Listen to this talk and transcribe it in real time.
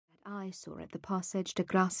eyesore at the Passage de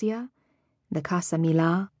Gracia, the Casa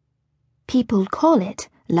Milà. People call it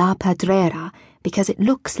La Pedrera because it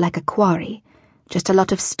looks like a quarry, just a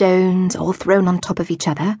lot of stones all thrown on top of each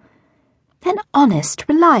other. An honest,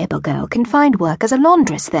 reliable girl can find work as a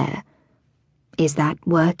laundress there. Is that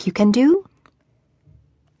work you can do?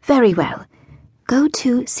 Very well. Go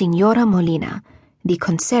to Signora Molina, the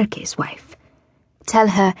conserje's wife. Tell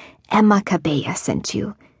her Emma Cabella sent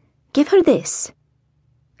you. Give her this.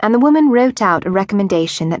 And the woman wrote out a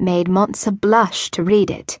recommendation that made Montse blush to read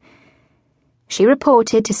it. She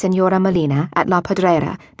reported to Signora Molina at La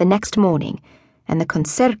Pedrera the next morning, and the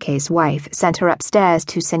conserje's wife sent her upstairs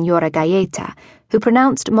to Signora Gaeta, who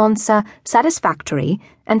pronounced Montse satisfactory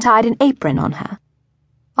and tied an apron on her.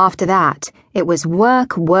 After that, it was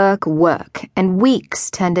work, work, work, and weeks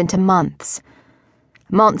turned into months.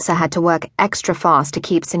 Montse had to work extra fast to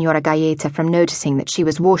keep Signora Gaeta from noticing that she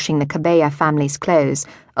was washing the Cabella family's clothes,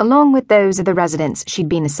 along with those of the residents she'd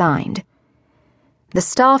been assigned. The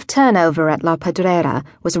staff turnover at La Pedrera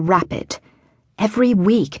was rapid. Every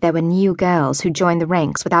week there were new girls who joined the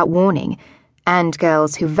ranks without warning, and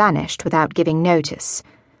girls who vanished without giving notice.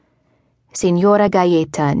 Signora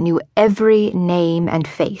Gaeta knew every name and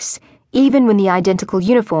face, even when the identical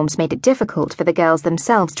uniforms made it difficult for the girls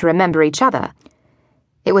themselves to remember each other.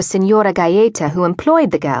 It was Signora Gaeta who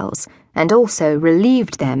employed the girls, and also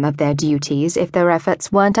relieved them of their duties if their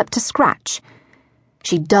efforts weren't up to scratch.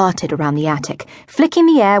 She darted around the attic, flicking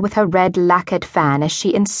the air with her red lacquered fan as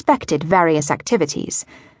she inspected various activities.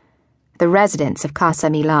 The residents of Casa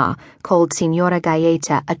Milà called Signora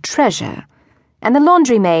Gaeta a treasure, and the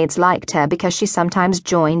laundry maids liked her because she sometimes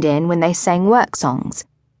joined in when they sang work songs.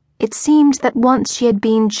 It seemed that once she had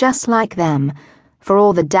been just like them, for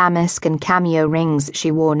all the damask and cameo rings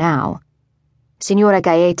she wore now. Signora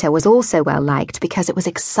Gaeta was also well liked because it was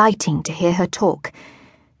exciting to hear her talk.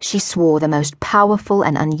 She swore the most powerful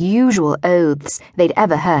and unusual oaths they'd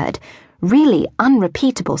ever heard, really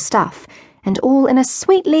unrepeatable stuff, and all in a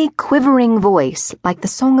sweetly quivering voice like the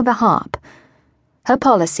song of a harp. Her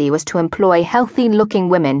policy was to employ healthy-looking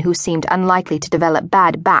women who seemed unlikely to develop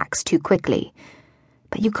bad backs too quickly.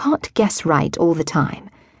 But you can't guess right all the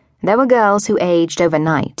time. There were girls who aged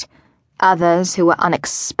overnight, others who were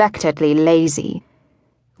unexpectedly lazy.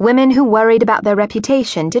 Women who worried about their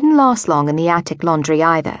reputation didn't last long in the attic laundry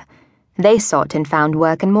either. They sought and found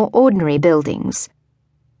work in more ordinary buildings.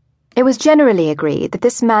 It was generally agreed that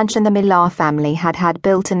this mansion the Milà family had had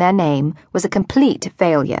built in their name was a complete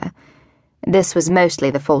failure. This was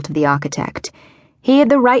mostly the fault of the architect. He had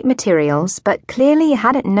the right materials, but clearly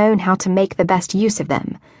hadn't known how to make the best use of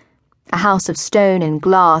them. A house of stone and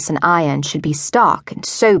glass and iron should be stark and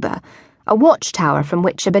sober, a watchtower from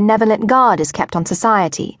which a benevolent guard is kept on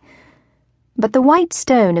society. But the white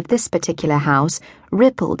stone of this particular house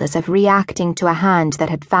rippled as if reacting to a hand that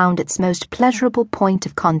had found its most pleasurable point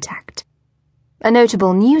of contact. A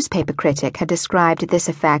notable newspaper critic had described this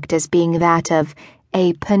effect as being that of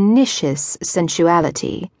a pernicious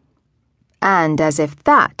sensuality. And as if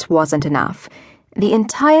that wasn't enough, the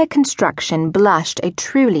entire construction blushed a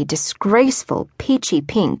truly disgraceful peachy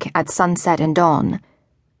pink at sunset and dawn.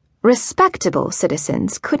 Respectable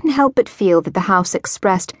citizens couldn't help but feel that the house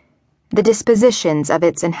expressed the dispositions of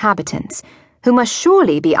its inhabitants, who must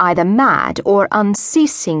surely be either mad or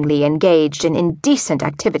unceasingly engaged in indecent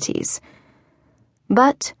activities.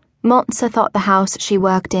 But Montse thought the house she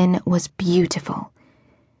worked in was beautiful.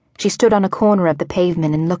 She stood on a corner of the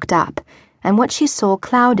pavement and looked up, and what she saw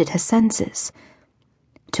clouded her senses.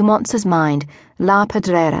 To Montse's mind, La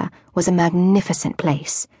Pedrera was a magnificent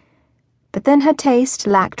place. But then her taste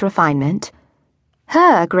lacked refinement.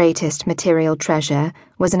 Her greatest material treasure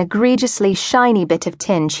was an egregiously shiny bit of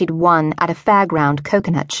tin she'd won at a fairground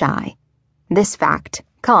coconut shy. This fact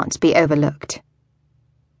can't be overlooked.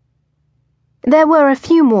 There were a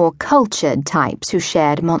few more cultured types who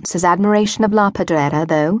shared Montse's admiration of La Pedrera,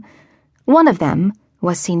 though. One of them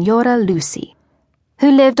was Signora Lucy,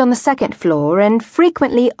 who lived on the second floor and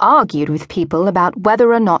frequently argued with people about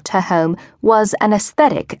whether or not her home was an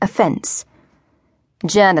aesthetic offense.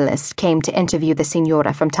 Journalists came to interview the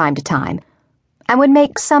Signora from time to time, and would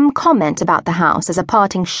make some comment about the house as a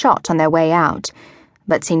parting shot on their way out,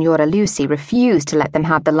 but Signora Lucy refused to let them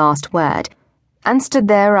have the last word, and stood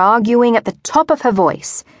there arguing at the top of her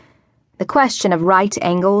voice. The question of right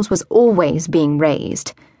angles was always being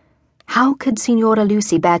raised. How could Signora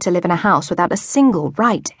Lucy bear to live in a house without a single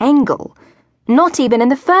right angle? Not even in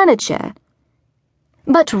the furniture.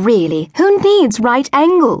 But really, who needs right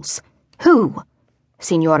angles? Who?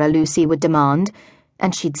 Signora Lucy would demand,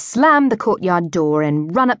 and she'd slam the courtyard door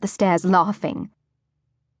and run up the stairs laughing.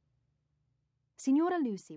 Signora Lucy